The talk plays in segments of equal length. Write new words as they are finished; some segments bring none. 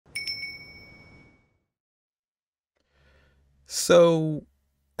So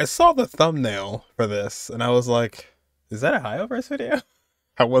I saw the thumbnail for this and I was like, is that a HoYoverse video?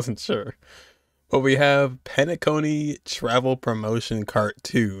 I wasn't sure. But we have Penacony travel promotion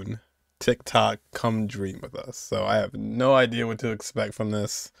cartoon, Tick-Tock Come Dream With Us. So I have no idea what to expect from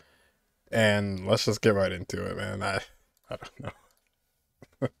this. And let's just get right into it, man. I don't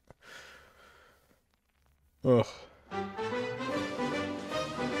know. Ugh.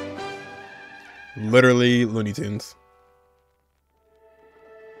 Literally Looney Tunes.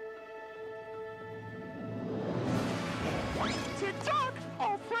 Tick-Tock,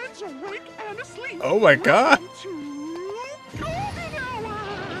 our friends awake and asleep. Oh my god! Welcome to Golden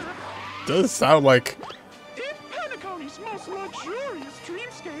Hour. Does sound like In Penacony's most luxurious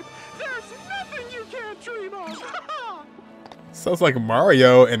dreamscape, there's nothing you can't dream of. sounds like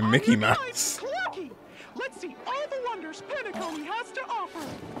Mario and On Mickey your device, Mouse. Clocky. Let's see all the wonders Penacony has to offer.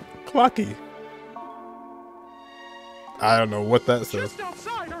 Clocky. I don't know what that says. Just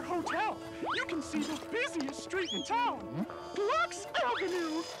outside our hotel, you can see the busiest street in town, Lux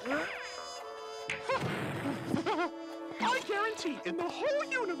Avenue. I guarantee in the whole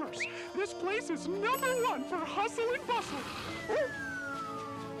universe, this place is #1 for hustle and bustle.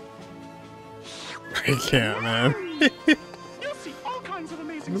 I can't, man. You'll see all kinds of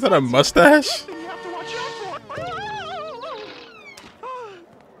amazing Is that a sights. mustache? One thing you have to watch out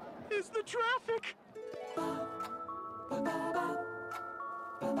for is the traffic.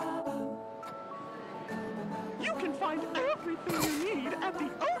 You can find everything you need at the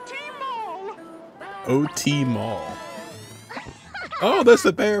OT Mall. OT Mall. Oh, there's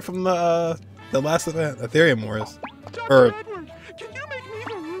the bear from the last event, Ethereum Wars. Dr. Or Edward, can you make me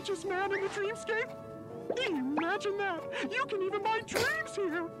the richest man in the dreamscape? Imagine that. You can even buy dreams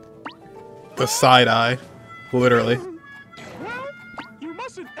here. the side eye. Literally. Well, you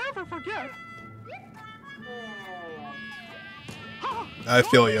mustn't ever forget. I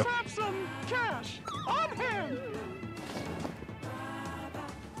feel you. Always have some cash on hand.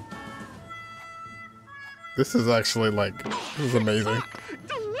 This is actually like, this is amazing.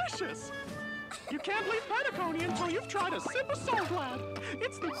 Delicious. You can't leave Penacony until you've tried a sip of Soul Glad.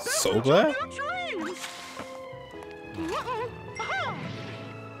 It's the Soul beverage Glad? of your dreams. Uh-oh. Aha.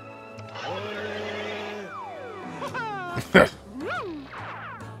 Mm.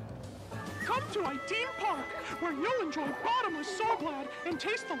 Come to Idean Park, where you'll enjoy bottomless Soul Glad and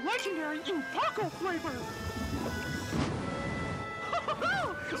taste the legendary Upako flavor.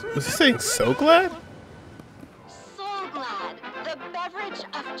 Was he saying so glad? Soul Glad, the beverage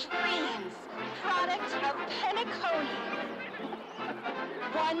of dreams, product of Penacony.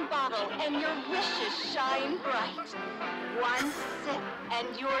 One bottle and your wishes shine bright. One sip and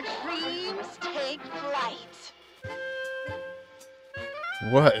your dreams take flight.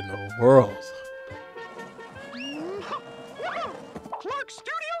 What in the world? Clark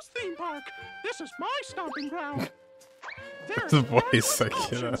Studios theme park. This is my stomping ground. There's The voice, endless I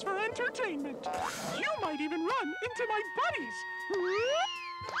options cannot. for entertainment. You might even run into my buddies.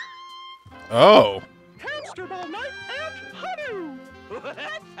 Oh. Hamster ball night and Hanu.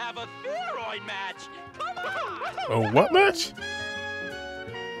 Let's have a steroid match! Come on! A what match?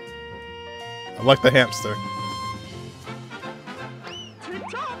 I like the hamster.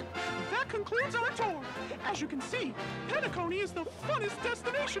 Tick-Tock, that concludes our tour. As you can see, Penacony is the funnest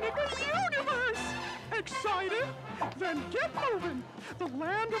destination in the universe. Excited? Then get moving. The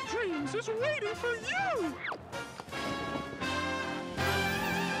land of dreams is waiting for you.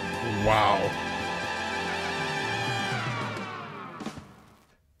 Wow.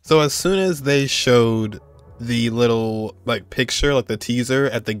 So as soon as they showed the little like picture, like the teaser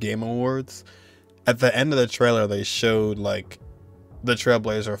at the Game Awards, at the end of the trailer they showed like the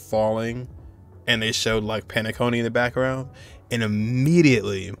Trailblazer falling and they showed like Penacony in the background, and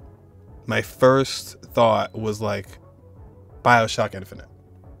immediately my first thought was like BioShock Infinite.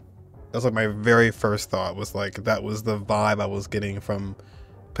 That was like my very first thought, was like that was the vibe I was getting from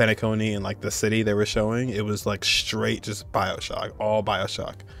Penacony and like the city they were showing. It was like straight just BioShock, all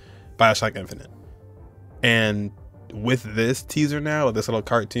BioShock Infinite. And with this teaser now, with this little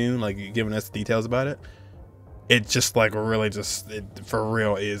cartoon, like giving us details about it, it just like really just, it for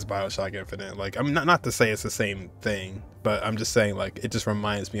real is BioShock Infinite. Like, I'm not to say it's the same thing, but I'm just saying like it just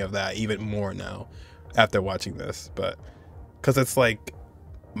reminds me of that even more now after watching this. But because it's like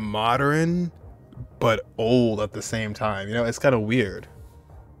modern but old at the same time, you know, it's kind of weird.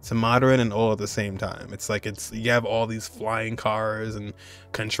 It's modern and old at the same time. It's like you have all these flying cars and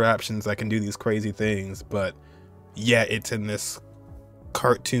contraptions that can do these crazy things, but yet it's in this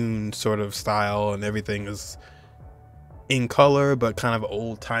cartoon sort of style, and everything is in color but kind of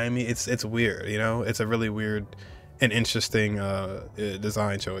old timey. It's weird, you know. It's a really weird an interesting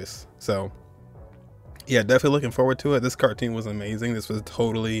design choice. So yeah, definitely looking forward to it. This cartoon was amazing. This was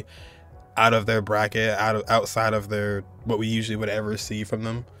totally out of their bracket, outside of their what we usually would ever see from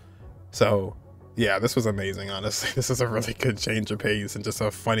them. So yeah, this was amazing. Honestly, this is a really good change of pace and just a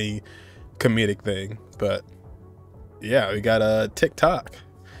funny comedic thing. But yeah, we got a Tick-Tock,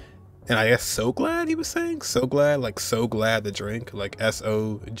 and I guess so glad he was saying so glad, like so glad the drink, like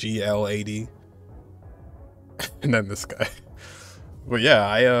SOGLAD, and then this guy. But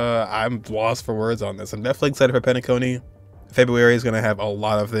yeah, I'm lost for words on this. I'm definitely excited for Penacony. February is gonna have a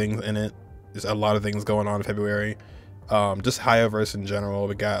lot of things in it. There's a lot of things going on in February. Just HoYoverse in general.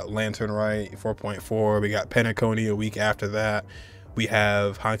 We got Lantern Right 4.4. We got Penacony a week after that. We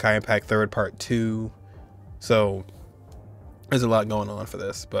have Honkai Impact 3rd Part 2. So there's a lot going on for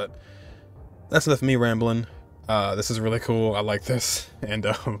this, but that's enough of me rambling. This is really cool. I like this, and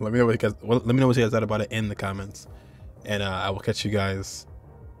let me know what you guys thought about it in the comments, and I will catch you guys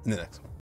in the next one.